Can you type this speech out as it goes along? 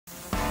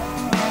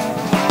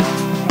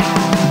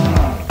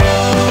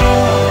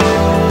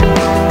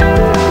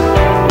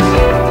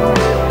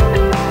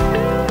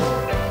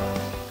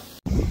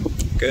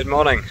Good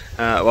morning,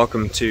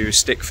 welcome to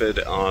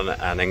Stickford on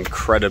an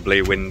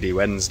incredibly windy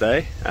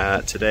Wednesday.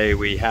 Today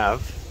we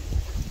have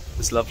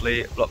this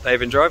lovely block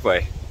paving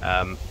driveway.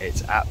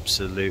 It's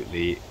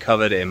absolutely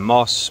covered in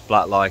moss,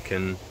 black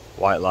lichen,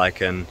 white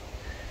lichen,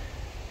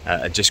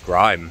 and just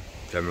grime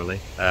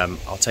generally.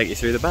 I'll take you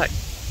through the back.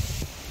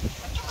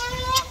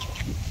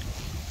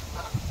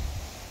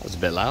 That was a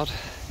bit loud.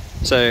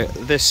 So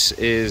this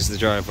is the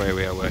driveway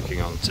we are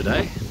working on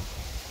today.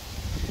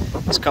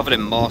 It's covered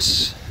in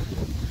moss.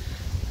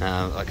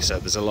 Like I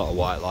said, there's a lot of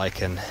white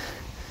lichen.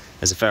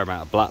 There's a fair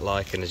amount of black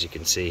lichen, as you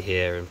can see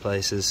here in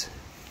places.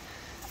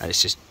 And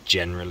it's just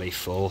generally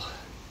full.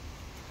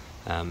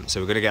 So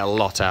we're going to get a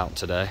lot out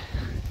today.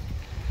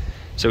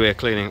 So we are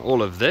cleaning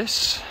all of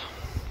this.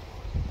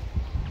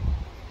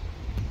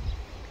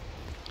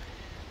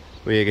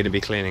 We are going to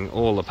be cleaning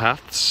all the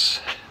paths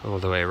all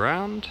the way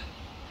around.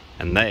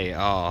 And they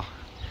are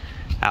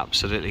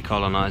absolutely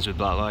colonised with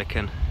black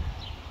lichen.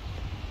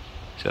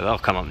 So they'll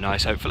come up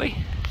nice, hopefully.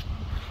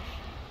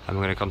 And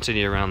we're going to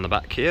continue around the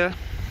back here,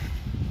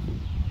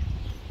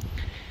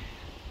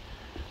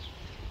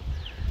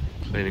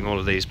 cleaning all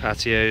of these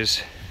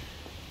patios.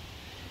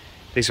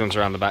 These ones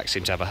around the back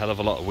seem to have a hell of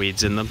a lot of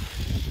weeds in them,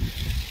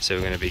 so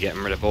we're going to be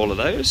getting rid of all of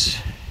those.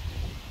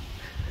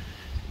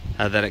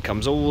 And then it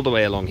comes all the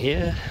way along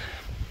here.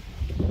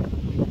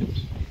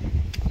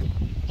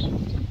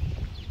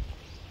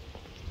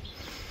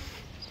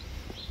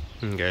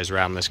 And goes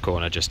around this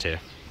corner just here.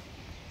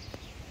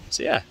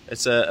 So yeah,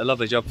 it's a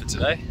lovely job for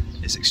today.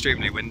 It's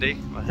extremely windy,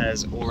 my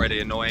hair's already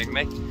annoying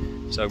me,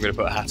 so I'm going to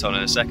put a hat on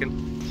in a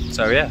second.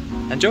 So yeah,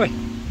 enjoy!